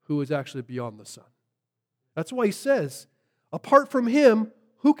who is actually beyond the sun. That's why he says, apart from him,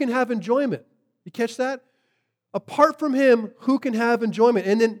 who can have enjoyment? You catch that? Apart from him, who can have enjoyment?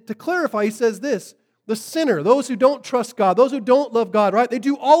 And then to clarify, he says this, the sinner, those who don't trust God, those who don't love God, right? They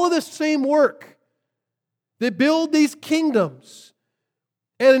do all of this same work. They build these kingdoms.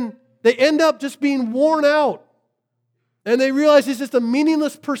 And they end up just being worn out. And they realize it's just a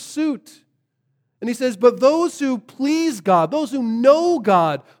meaningless pursuit. And he says, but those who please God, those who know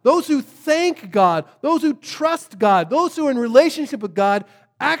God, those who thank God, those who trust God, those who are in relationship with God,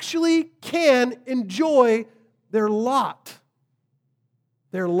 actually can enjoy their lot.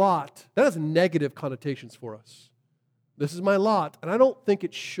 Their lot. That has negative connotations for us. This is my lot, and I don't think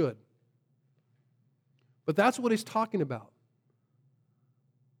it should. But that's what he's talking about.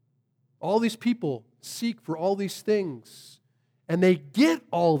 All these people seek for all these things, and they get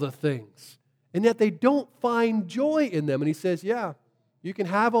all the things, and yet they don't find joy in them. And he says, yeah, you can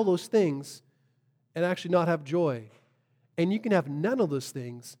have all those things and actually not have joy. And you can have none of those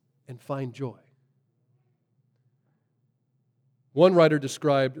things and find joy. One writer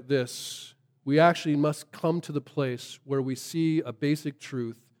described this: we actually must come to the place where we see a basic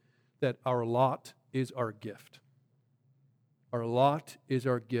truth that our lot is our gift. Our lot is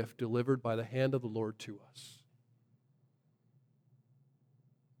our gift delivered by the hand of the Lord to us.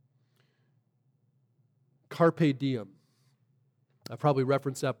 Carpe diem. I've probably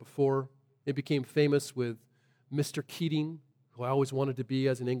referenced that before. It became famous with Mr. Keating, who I always wanted to be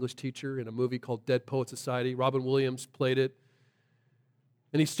as an English teacher, in a movie called Dead Poet Society. Robin Williams played it.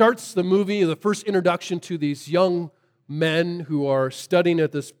 And he starts the movie, the first introduction to these young men who are studying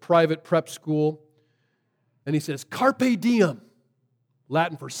at this private prep school. And he says, Carpe diem,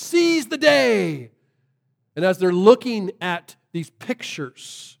 Latin for seize the day. And as they're looking at these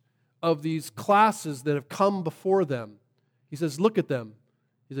pictures of these classes that have come before them, he says, look at them.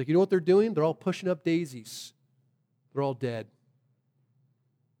 He's like, you know what they're doing? They're all pushing up daisies. They're all dead.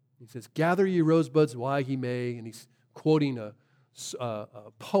 He says, gather ye rosebuds while ye may. And he's quoting a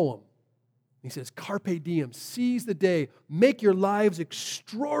poem. He says, Carpe diem, seize the day, make your lives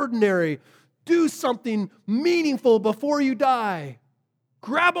extraordinary, do something meaningful before you die.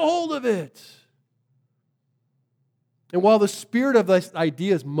 Grab a hold of it. And while the spirit of this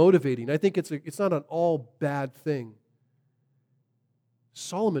idea is motivating, I think it's not an all bad thing.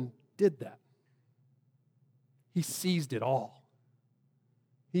 Solomon did that. He seized it all.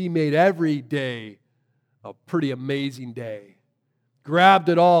 He made every day a pretty amazing day. Grabbed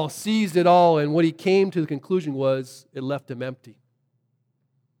it all, seized it all, and what he came to the conclusion was it left him empty.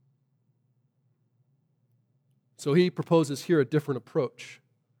 So he proposes here a different approach.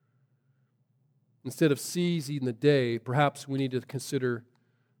 Instead of seizing the day, perhaps we need to consider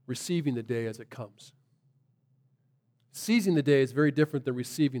receiving the day as it comes. Seizing the day is very different than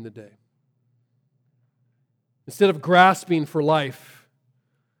receiving the day. Instead of grasping for life,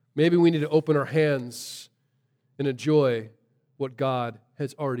 maybe we need to open our hands and enjoy what God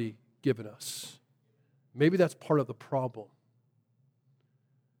has already given us. Maybe that's part of the problem.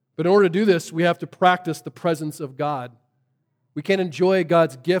 But in order to do this, we have to practice the presence of God. We can't enjoy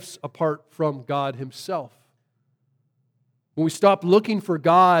God's gifts apart from God Himself. When we stop looking for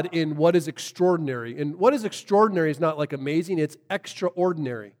God in what is extraordinary, and what is extraordinary is not like amazing, it's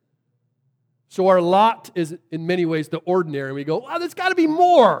extraordinary. So our lot is in many ways the ordinary, and we go, wow, there's got to be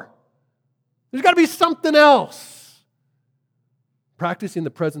more. There's got to be something else. Practicing the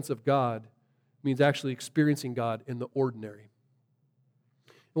presence of God means actually experiencing God in the ordinary.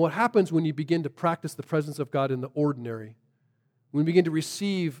 And what happens when you begin to practice the presence of God in the ordinary, when you begin to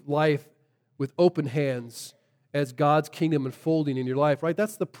receive life with open hands as God's kingdom unfolding in your life, right?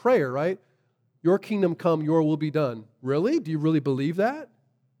 That's the prayer, right? Your kingdom come, your will be done. Really? Do you really believe that?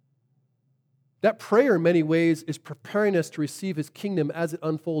 That prayer in many ways is preparing us to receive His kingdom as it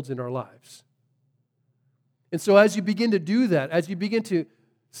unfolds in our lives. And so as you begin to do that, as you begin to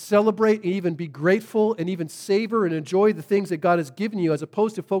celebrate and even be grateful and even savor and enjoy the things that God has given you as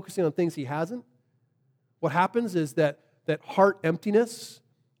opposed to focusing on things He hasn't, what happens is that heart emptiness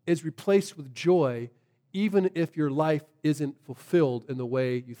is replaced with joy even if your life isn't fulfilled in the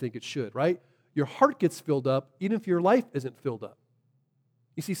way you think it should, right? Your heart gets filled up even if your life isn't filled up.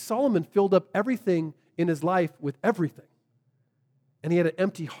 You see, Solomon filled up everything in his life with everything. And he had an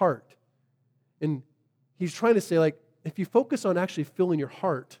empty heart. And he's trying to say, like, if you focus on actually filling your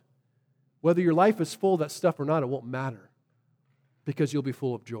heart, whether your life is full of that stuff or not, it won't matter because you'll be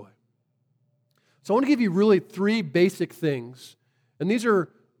full of joy. So I want to give you really 3 basic things. And these are,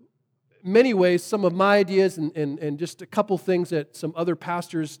 in many ways, some of my ideas and just a couple things that some other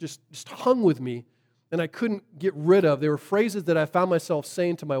pastors just hung with me and I couldn't get rid of. They were phrases that I found myself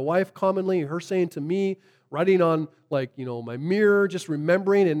saying to my wife commonly, her saying to me, writing on my mirror, just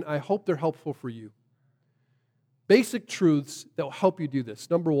remembering, and I hope they're helpful for you. Basic truths that will help you do this.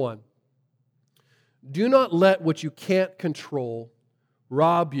 Number 1, do not let what you can't control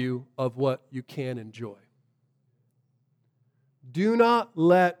rob you of what you can enjoy. Do not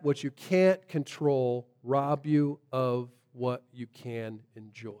let what you can't control rob you of what you can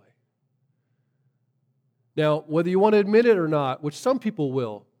enjoy. Now, whether you want to admit it or not, which some people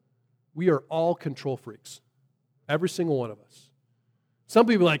will, we are all control freaks. Every single one of us. Some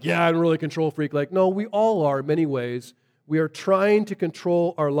people are like, yeah, I'm really a control freak. Like, no, we all are in many ways. We are trying to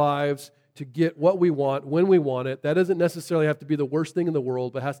control our lives to get what we want when we want it. That doesn't necessarily have to be the worst thing in the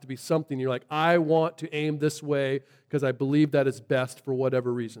world, but has to be something you're like, I want to aim this way because I believe that is best for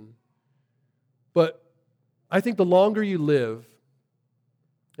whatever reason. But I think the longer you live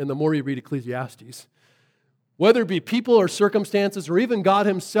and the more you read Ecclesiastes, whether it be people or circumstances or even God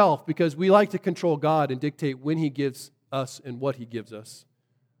Himself, because we like to control God and dictate when He gives us and what He gives us.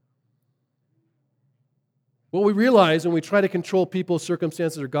 What we realize when we try to control people,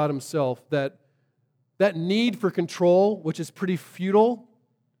 circumstances, or God Himself, that need for control, which is pretty futile,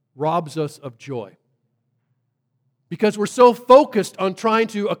 robs us of joy. Because we're so focused on trying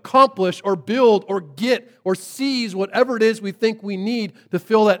to accomplish or build or get or seize whatever it is we think we need to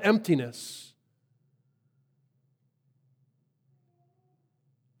fill that emptiness.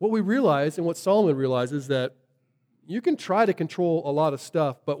 What we realize and what Solomon realizes is that you can try to control a lot of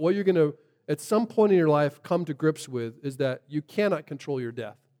stuff, but what you're going to, at some point in your life, come to grips with is that you cannot control your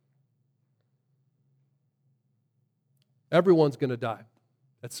death. Everyone's going to die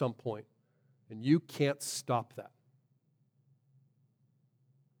at some point, and you can't stop that.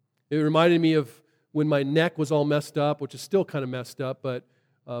 It reminded me of when my neck was all messed up, which is still kind of messed up, but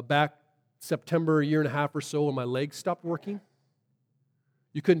back September, a year and a half or so, when my legs stopped working.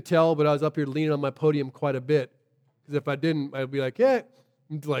 You couldn't tell, but I was up here leaning on my podium quite a bit. Because if I didn't, I'd be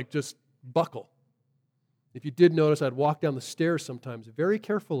like, just buckle. If you did notice, I'd walk down the stairs sometimes very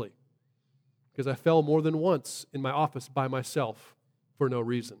carefully. Because I fell more than once in my office by myself for no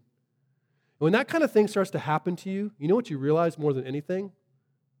reason. And when that kind of thing starts to happen to you, you know what you realize more than anything?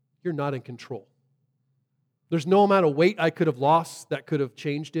 You're not in control. There's no amount of weight I could have lost that could have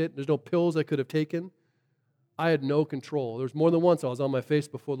changed it. There's no pills I could have taken. I had no control. There was more than once I was on my face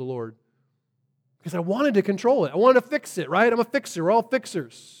before the Lord because I wanted to control it. I wanted to fix it, right? I'm a fixer. We're all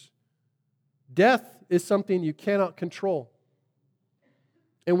fixers. Death is something you cannot control.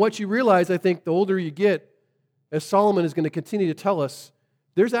 And what you realize, I think, the older you get, as Solomon is going to continue to tell us,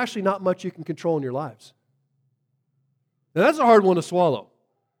 there's actually not much you can control in your lives. Now, that's a hard one to swallow.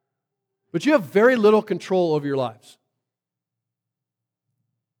 But you have very little control over your lives.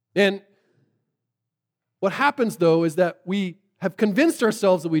 And what happens, though, is that we have convinced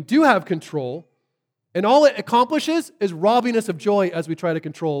ourselves that we do have control, and all it accomplishes is robbing us of joy as we try to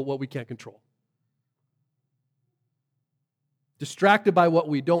control what we can't control. Distracted by what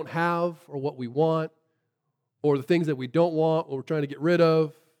we don't have or what we want, or the things that we don't want or we're trying to get rid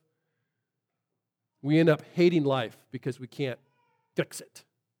of. We end up hating life because we can't fix it,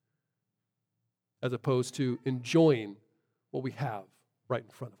 as opposed to enjoying what we have right in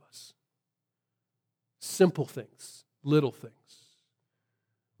front of us. Simple things, little things.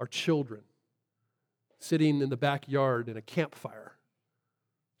 Our children sitting in the backyard in a campfire,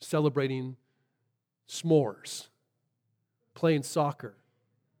 celebrating s'mores, playing soccer,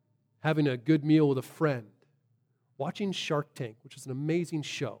 having a good meal with a friend, watching Shark Tank, which is an amazing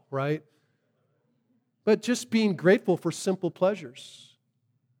show, right? But just being grateful for simple pleasures.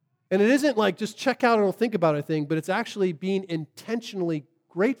 And it isn't like just check out and don't think about anything, but it's actually being intentionally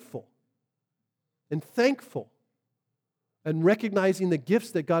grateful and thankful and recognizing the gifts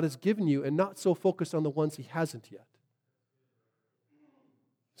that God has given you and not so focused on the ones He hasn't yet.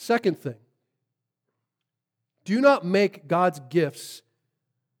 Second thing, do not make God's gifts,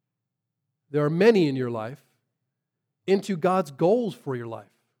 there are many in your life, into God's goals for your life.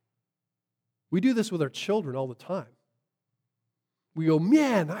 We do this with our children all the time. We go,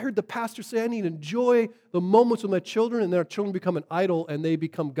 man, I heard the pastor say I need to enjoy the moments with my children, and then our children become an idol and they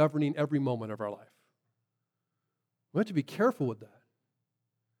become governing every moment of our life. We have to be careful with that.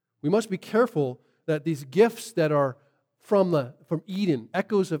 We must be careful that these gifts that are from Eden,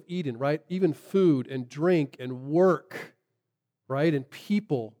 echoes of Eden, right? Even food and drink and work, right? And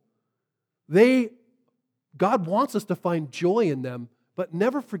people, God wants us to find joy in them, but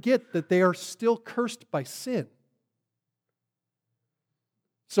never forget that they are still cursed by sin.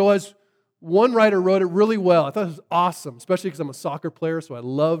 So as one writer wrote it really well, I thought it was awesome, especially because I'm a soccer player, so I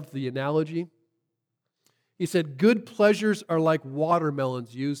loved the analogy. He said, good pleasures are like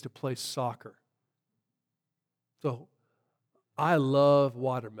watermelons used to play soccer. So I love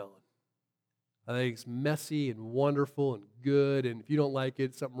watermelon. I think it's messy and wonderful and good, and if you don't like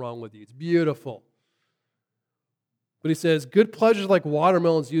it, something wrong with you. It's beautiful. But he says, good pleasures like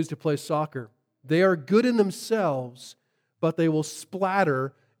watermelons used to play soccer. They are good in themselves, but they will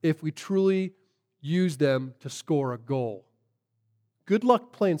splatter if we truly use them to score a goal. Good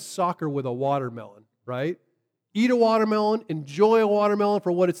luck playing soccer with a watermelon, right? Eat a watermelon, enjoy a watermelon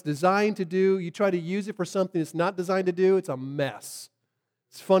for what it's designed to do. You try to use it for something it's not designed to do, it's a mess.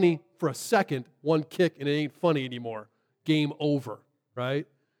 It's funny for a second, one kick, and it ain't funny anymore. Game over, right?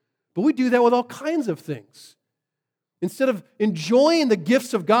 But we do that with all kinds of things. Instead of enjoying the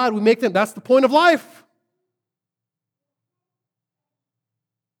gifts of God, we make them, that's the point of life.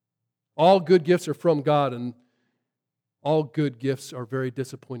 All good gifts are from God, and all good gifts are very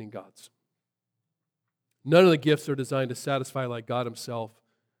disappointing gods. None of the gifts are designed to satisfy like God Himself.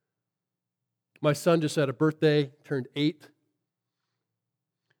 My son just had a birthday, turned 8.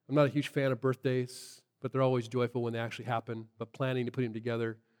 I'm not a huge fan of birthdays, but they're always joyful when they actually happen. But planning to put them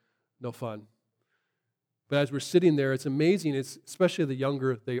together, no fun. But as we're sitting there, it's amazing, especially the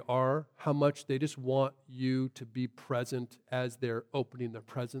younger they are, how much they just want you to be present as they're opening their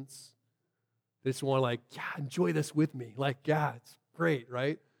presents. They just want to enjoy this with me. It's great,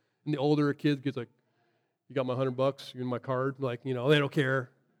 right? And the older kid gets like, you got my $100, you in my card? They don't care.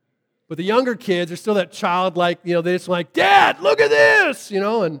 But the younger kids are still that childlike, they just like, Dad, look at this,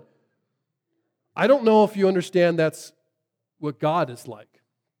 and I don't know if you understand that's what God is like.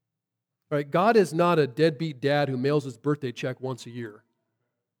 Right? God is not a deadbeat dad who mails his birthday check once a year.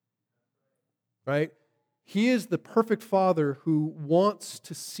 Right? He is the perfect Father who wants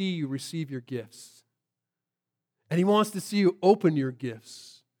to see you receive your gifts. And He wants to see you open your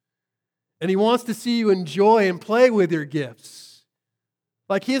gifts. And He wants to see you enjoy and play with your gifts.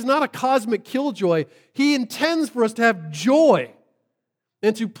 He is not a cosmic killjoy. He intends for us to have joy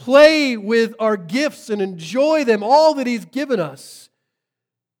and to play with our gifts and enjoy them, all that He's given us.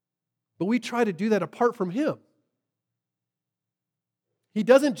 But we try to do that apart from Him. He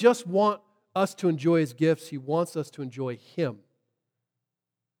doesn't just want us to enjoy His gifts, He wants us to enjoy Him.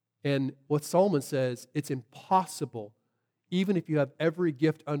 And what Solomon says, it's impossible, even if you have every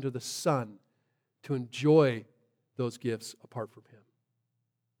gift under the sun, to enjoy those gifts apart from Him.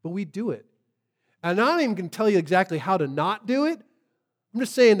 But we do it. And I'm not even going to tell you exactly how to not do it. I'm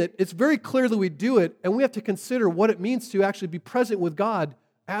just saying that it's very clear that we do it, and we have to consider what it means to actually be present with God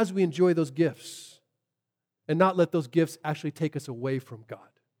as we enjoy those gifts, and not let those gifts actually take us away from God.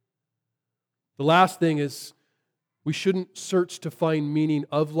 The last thing is, we shouldn't search to find meaning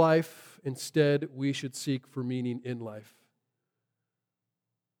of life. Instead, we should seek for meaning in life.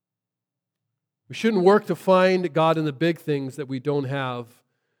 We shouldn't work to find God in the big things that we don't have,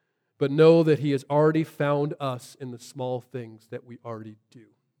 but know that He has already found us in the small things that we already do.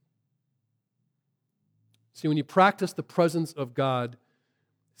 See, when you practice the presence of God,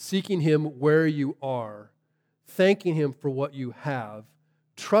 seeking Him where you are, thanking Him for what you have,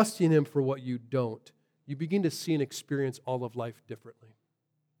 trusting Him for what you don't, you begin to see and experience all of life differently.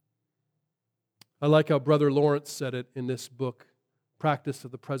 I like how Brother Lawrence said it in this book, Practice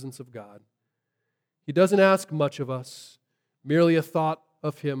of the Presence of God. He doesn't ask much of us, merely a thought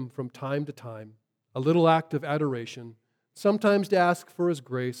of Him from time to time, a little act of adoration, sometimes to ask for His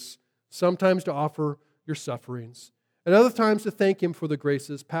grace, sometimes to offer your sufferings, at other times to thank Him for the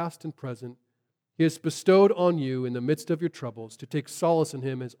graces, past and present, He has bestowed on you in the midst of your troubles, to take solace in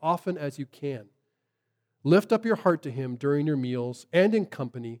Him as often as you can. Lift up your heart to Him during your meals and in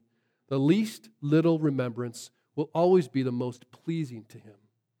company. The least little remembrance will always be the most pleasing to Him.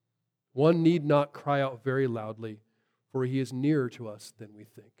 One need not cry out very loudly, for He is nearer to us than we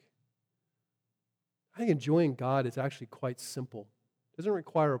think. I think enjoying God is actually quite simple. It doesn't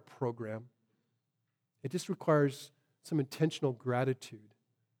require a program. It just requires some intentional gratitude.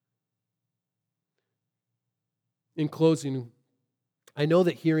 In closing, I know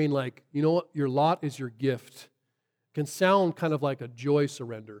that hearing like, you know what, your lot is your gift can sound kind of like a joy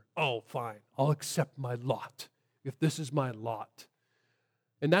surrender. Oh, fine, I'll accept my lot if this is my lot.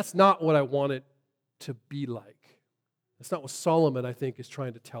 And that's not what I want it to be like. That's not what Solomon, I think, is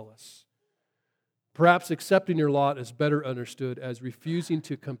trying to tell us. Perhaps accepting your lot is better understood as refusing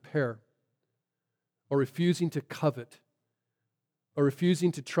to compare, or refusing to covet, or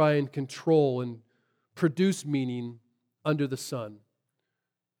refusing to try and control and produce meaning under the sun.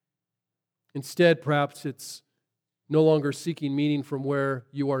 Instead, perhaps it's no longer seeking meaning from where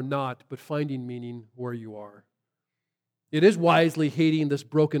you are not, but finding meaning where you are. It is wisely hating this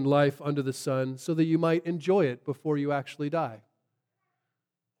broken life under the sun so that you might enjoy it before you actually die.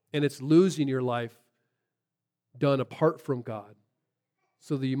 And it's losing your life done apart from God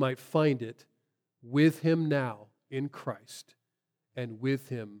so that you might find it with Him now in Christ and with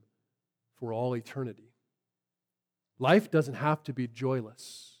Him for all eternity. Life doesn't have to be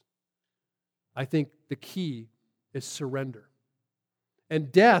joyless. I think the key is surrender.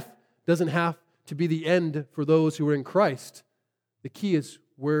 And death doesn't have to be the end for those who are in Christ. The key is,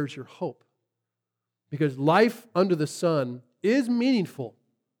 where's your hope? Because life under the sun is meaningful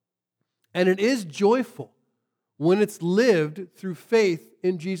and it is joyful when it's lived through faith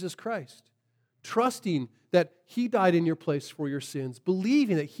in Jesus Christ, trusting that He died in your place for your sins,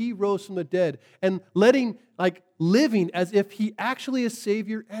 believing that He rose from the dead, and living as if He actually is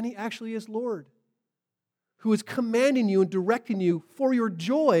Savior and He actually is Lord, who is commanding you and directing you for your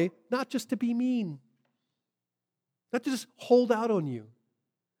joy, not just to be mean, not to just hold out on you.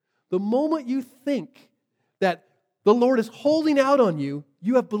 The moment you think that the Lord is holding out on you,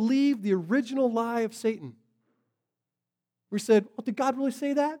 you have believed the original lie of Satan. We said, well, did God really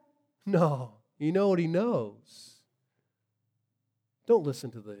say that? No. You know what He knows. Don't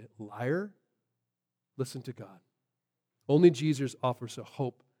listen to the liar. Listen to God. Only Jesus offers a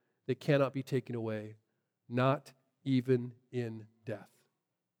hope that cannot be taken away, not even in death.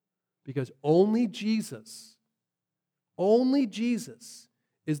 Because only Jesus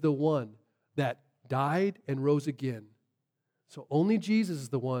is the one that died and rose again. So only Jesus is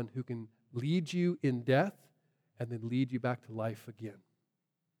the one who can lead you in death and then lead you back to life again.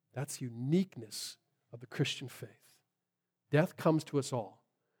 That's the uniqueness of the Christian faith. Death comes to us all.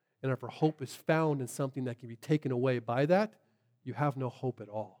 And if our hope is found in something that can be taken away by that, you have no hope at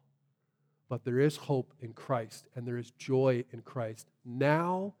all. But there is hope in Christ, and there is joy in Christ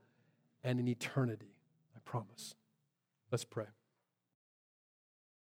now and in eternity, I promise. Let's pray.